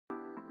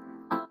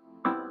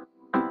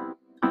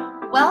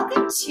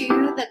Welcome to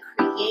the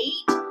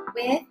Create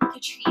with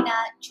Katrina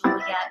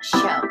Julia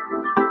show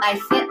by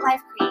Fit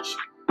Life Creation,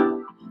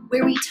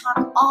 where we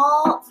talk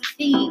all the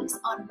things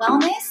on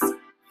wellness,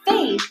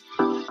 faith,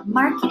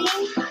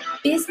 marketing,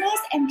 business,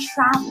 and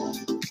travel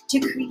to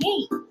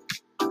create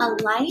a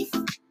life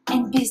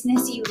and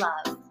business you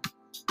love.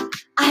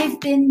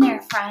 I've been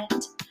there,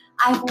 friend.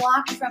 I've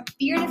walked from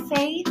fear to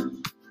faith,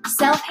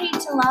 self-hate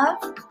to love,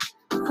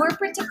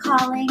 corporate to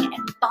calling,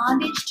 and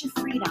bondage to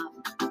freedom,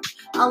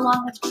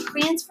 along with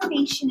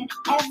transformation in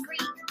every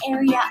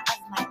area of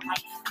my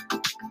life.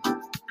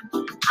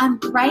 I'm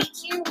right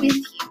here with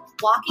you,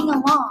 walking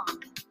along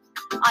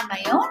on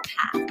my own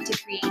path to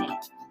creating.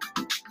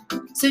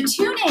 So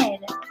tune in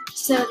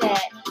so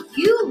that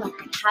you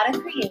learn how to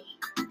create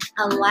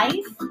a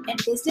life and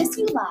business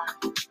you love,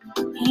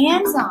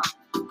 hands-on.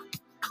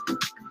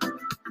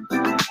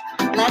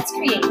 Let's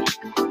create it.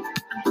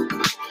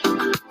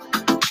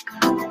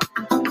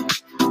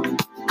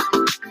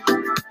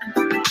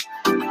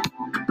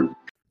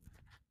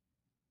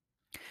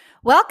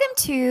 Welcome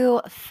to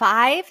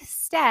 5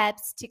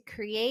 steps to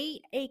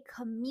create a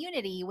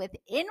community with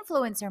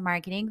influencer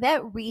marketing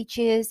that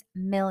reaches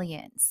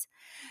millions.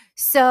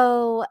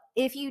 So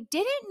if you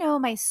didn't know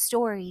my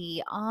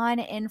story on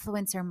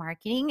influencer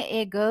marketing,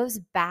 it goes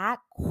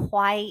back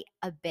quite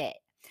a bit.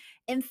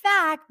 In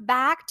fact,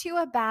 back to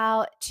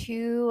about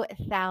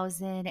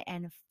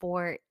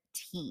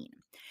 2014.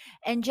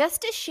 And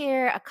just to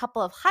share a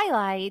couple of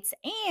highlights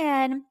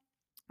and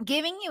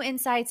giving you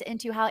insights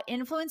into how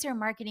influencer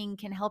marketing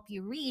can help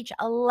you reach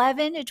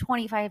 11 to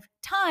 25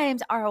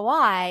 times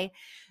ROI,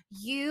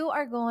 you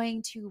are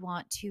going to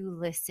want to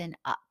listen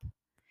up.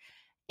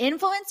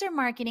 Influencer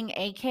marketing,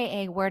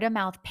 aka word of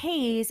mouth,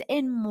 pays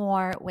in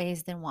more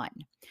ways than one.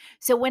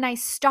 So when I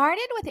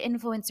started with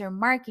influencer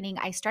marketing,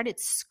 I started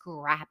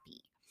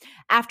scrappy.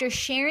 After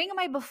sharing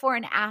my before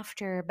and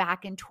after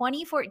back in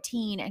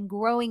 2014 and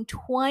growing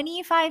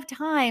 25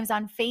 times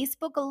on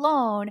Facebook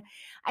alone,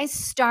 I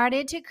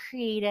started to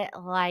create it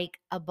like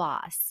a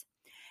boss.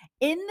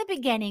 In the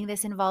beginning,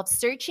 this involved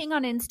searching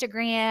on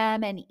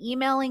Instagram and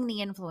emailing the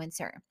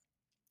influencer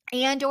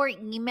and or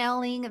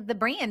emailing the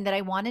brand that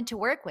I wanted to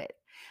work with.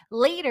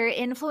 Later,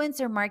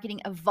 influencer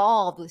marketing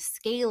evolved with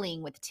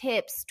scaling, with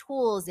tips,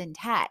 tools, and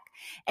tech.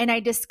 And I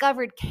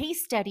discovered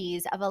case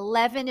studies of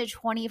 11 to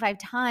 25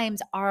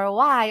 times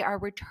ROI, our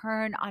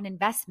return on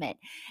investment,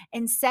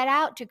 and set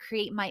out to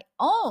create my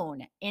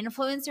own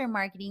influencer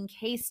marketing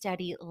case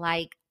study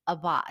like a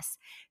boss.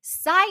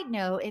 Side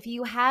note, if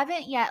you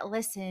haven't yet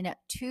listened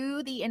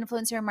to the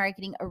Influencer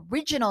Marketing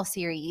Original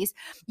Series,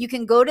 you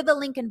can go to the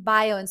link in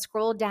bio and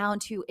scroll down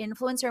to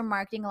Influencer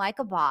Marketing Like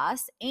a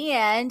Boss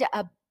and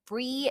a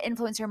free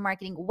influencer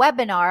marketing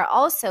webinar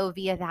also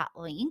via that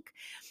link,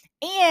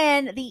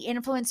 and the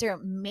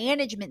Influencer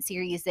Management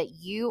Series that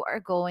you are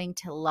going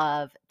to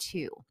love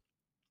too.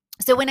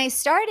 So when I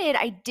started,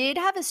 I did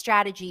have a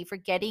strategy for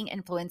getting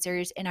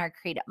influencers in our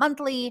Create It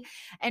Monthly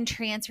and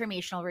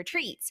transformational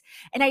retreats.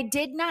 And I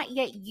did not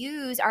yet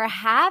use or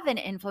have an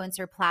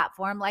influencer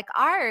platform like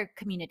our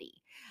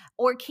community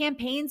or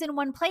campaigns in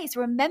one place.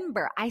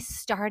 Remember, I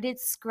started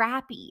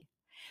scrappy.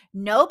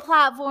 No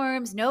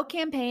platforms, no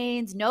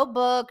campaigns, no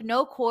book,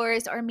 no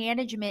course or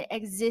management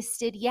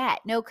existed yet.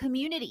 No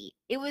community.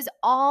 It was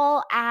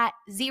all at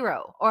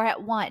 0 or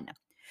at 1.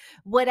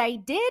 What I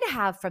did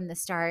have from the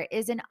start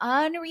is an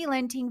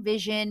unrelenting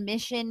vision,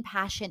 mission,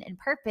 passion, and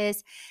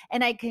purpose.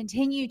 And I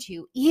continue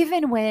to,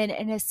 even when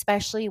and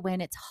especially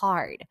when it's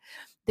hard.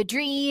 The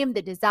dream,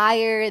 the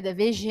desire, the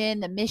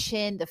vision, the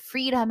mission, the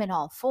freedom in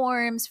all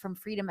forms, from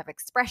freedom of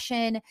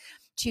expression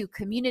to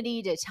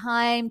community to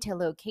time to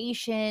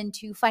location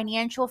to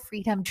financial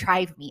freedom,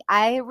 drive me.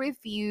 I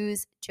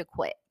refuse to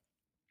quit.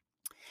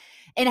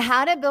 And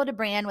how to build a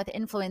brand with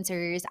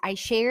influencers, I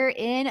share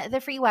in the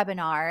free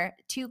webinar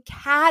to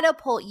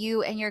catapult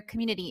you and your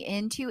community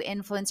into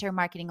influencer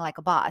marketing like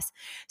a boss.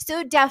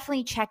 So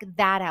definitely check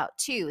that out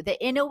too. The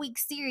In a Week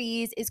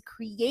series is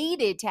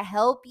created to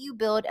help you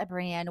build a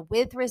brand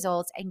with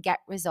results and get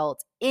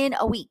results in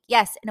a week.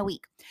 Yes, in a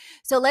week.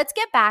 So let's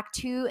get back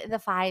to the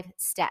 5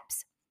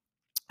 steps.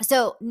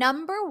 So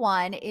number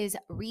 1 is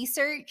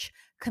research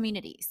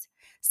communities.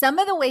 Some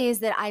of the ways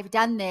that I've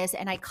done this,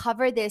 and I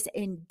cover this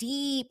in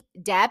deep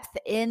depth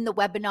in the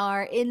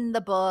webinar, in the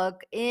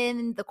book,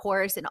 in the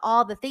course, and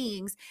all the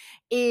things,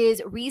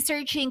 is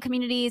researching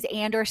communities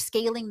and or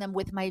scaling them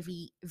with my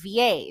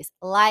VAs,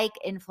 like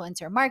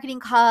Influencer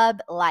Marketing Hub,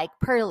 like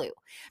Perlu.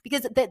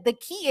 Because the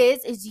key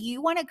is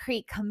you want to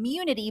create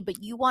community,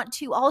 but you want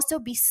to also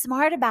be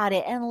smart about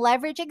it and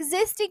leverage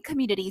existing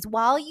communities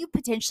while you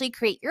potentially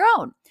create your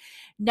own.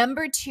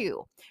 Number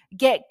 2,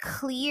 get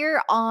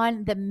clear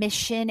on the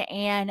mission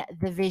and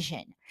the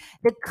vision.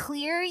 The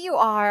clearer you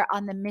are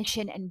on the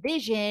mission and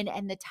vision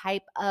and the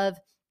type of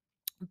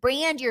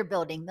brand you're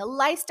building, the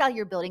lifestyle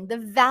you're building, the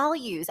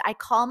values.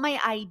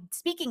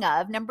 Speaking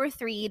of, number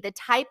 3, the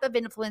type of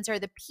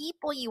influencer, the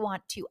people you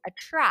want to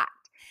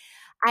attract.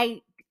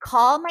 I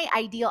call my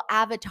ideal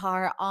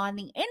avatar on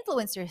the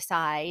influencer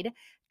side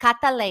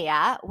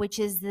Katalea, which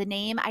is the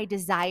name I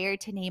desire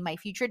to name my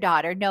future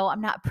daughter. No,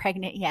 I'm not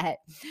pregnant yet,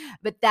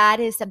 but that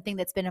is something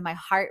that's been in my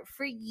heart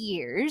for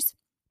years.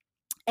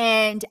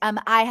 And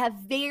I have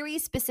very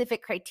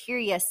specific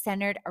criteria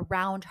centered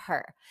around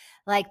her,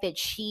 like that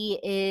she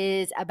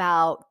is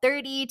about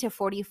 30 to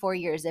 44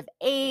 years of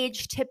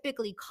age,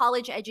 typically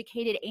college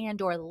educated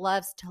and or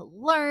loves to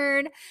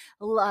learn,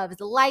 loves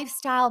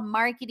lifestyle,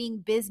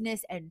 marketing,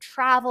 business, and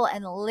travel,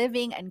 and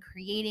living and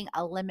creating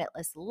a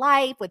limitless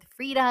life with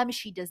freedom.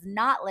 She does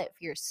not let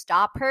fear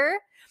stop her.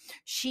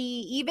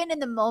 She, even in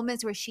the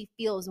moments where she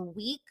feels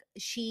weak,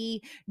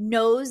 she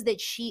knows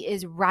that she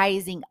is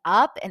rising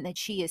up and that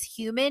she is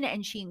human,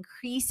 and she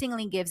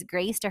increasingly gives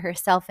grace to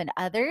herself and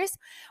others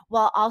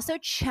while also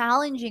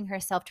challenging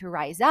herself to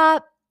rise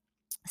up.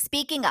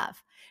 Speaking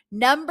of,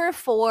 number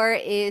 4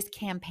 is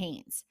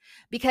campaigns,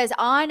 because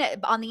on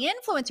the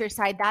influencer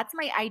side, that's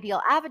my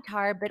ideal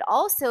avatar. But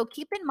also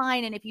keep in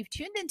mind, and if you've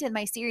tuned into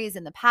my series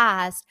in the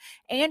past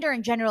and or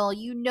in general,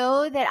 you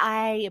know that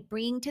I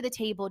bring to the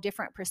table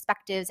different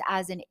perspectives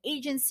as an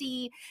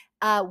agency,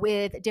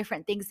 with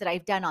different things that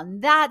I've done on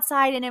that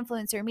side in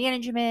influencer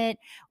management,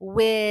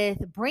 with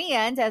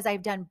brands, as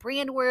I've done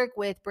brand work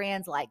with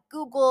brands like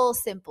Google,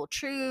 Simple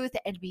Truth,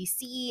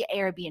 NBC,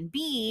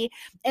 Airbnb,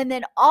 and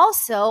then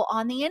also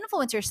on the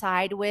influencer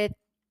side with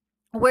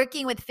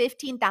working with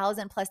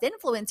 15,000 plus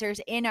influencers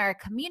in our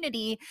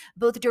community,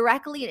 both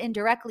directly and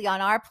indirectly on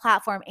our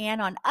platform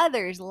and on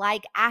others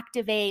like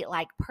Activate,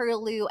 like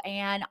Perlu,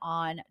 and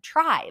on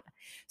Tribe.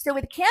 So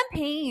with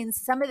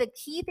campaigns, some of the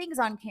key things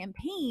on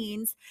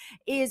campaigns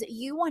is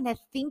you want to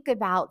think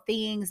about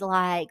things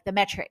like the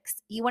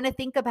metrics. You want to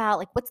think about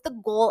like, what's the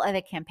goal of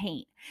a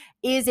campaign?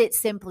 Is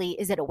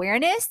it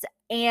awareness?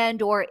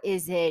 And or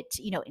is it,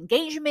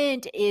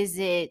 engagement? Is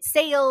it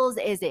sales?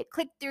 Is it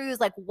click-throughs?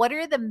 Like, what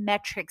are the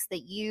metrics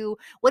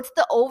what's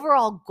the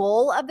overall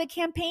goal of the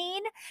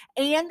campaign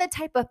and the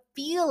type of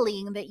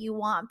feeling that you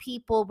want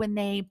people when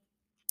they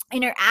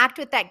interact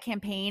with that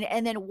campaign?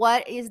 And then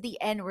what is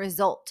the end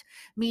result?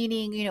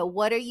 Meaning,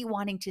 what are you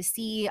wanting to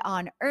see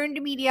on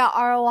earned media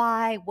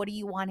ROI? What are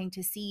you wanting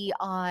to see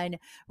on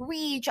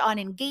reach, on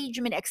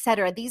engagement,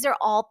 etc.? These are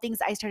all things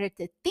I started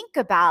to think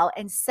about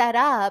and set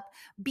up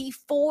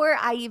before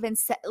I even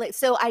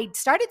so I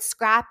started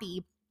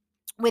Scrappy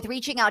with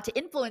reaching out to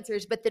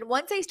influencers. But then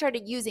once I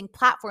started using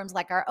platforms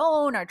like our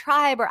own, our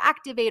Tribe, or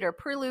Activate, or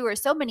Perlu, or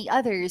so many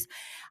others,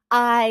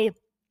 I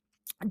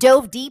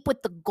dove deep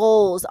with the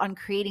goals on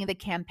creating the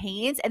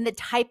campaigns and the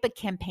type of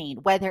campaign,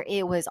 whether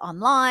it was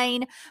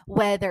online,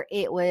 whether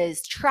it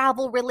was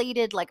travel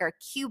related, like our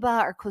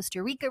Cuba or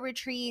Costa Rica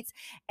retreats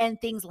and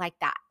things like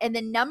that. And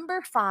then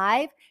number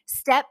 5,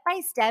 step by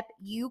step,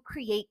 you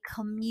create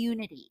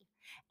community.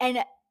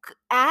 And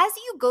as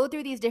you go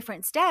through these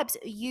different steps,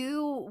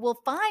 you will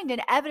find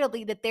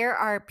inevitably that there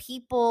are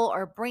people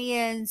or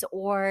brands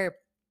or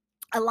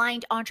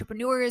aligned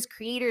entrepreneurs,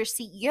 creators,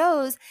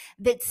 CEOs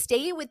that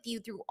stay with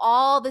you through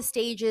all the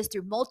stages,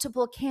 through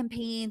multiple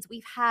campaigns.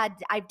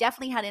 I've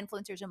definitely had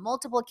influencers in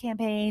multiple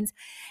campaigns.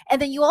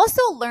 And then you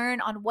also learn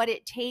on what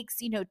it takes,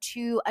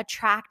 to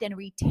attract and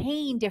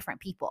retain different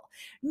people.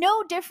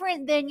 No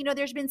different than,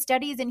 there's been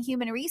studies in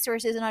human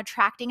resources on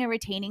attracting and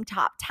retaining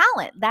top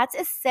talent. That's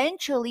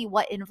essentially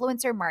what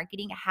influencer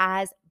marketing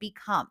has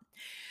become.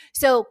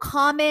 So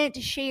comment,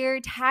 share,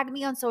 tag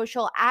me on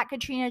social at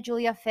Katrina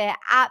Julia Fit,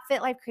 at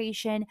Fit Life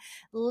Creation.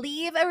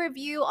 Leave a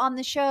review on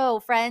the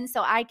show, friends,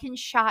 so I can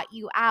shout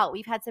you out.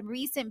 We've had some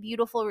recent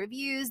beautiful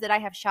reviews that I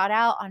have shot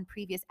out on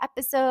previous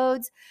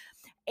episodes.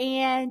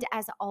 And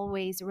as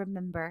always,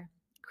 remember,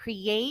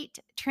 create,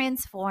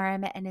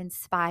 transform, and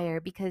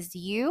inspire, because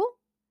you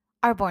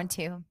are born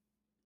to.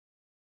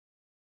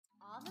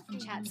 All the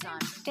chats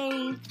on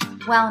faith,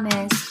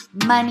 wellness,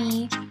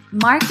 money,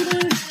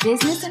 marketing,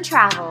 business, and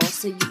travel,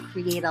 so you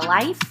create a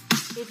life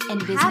and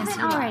business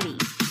you already.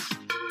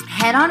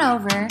 Head on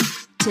over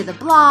to the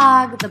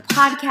blog, the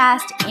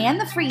podcast, and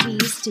the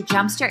freebies to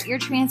jumpstart your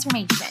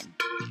transformation.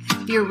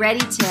 If you're ready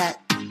to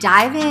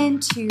dive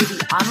into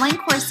the online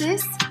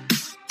courses,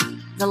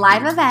 the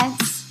live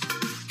events,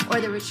 or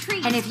the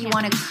retreat, and if you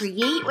want to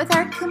create with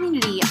our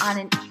community on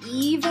an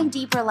even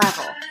deeper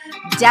level,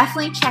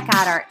 definitely check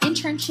out our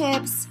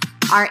internships,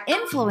 our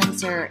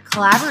influencer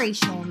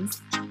collaborations,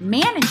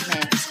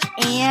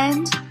 management,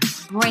 and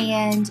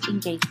brand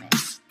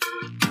engagement.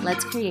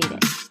 Let's create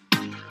it.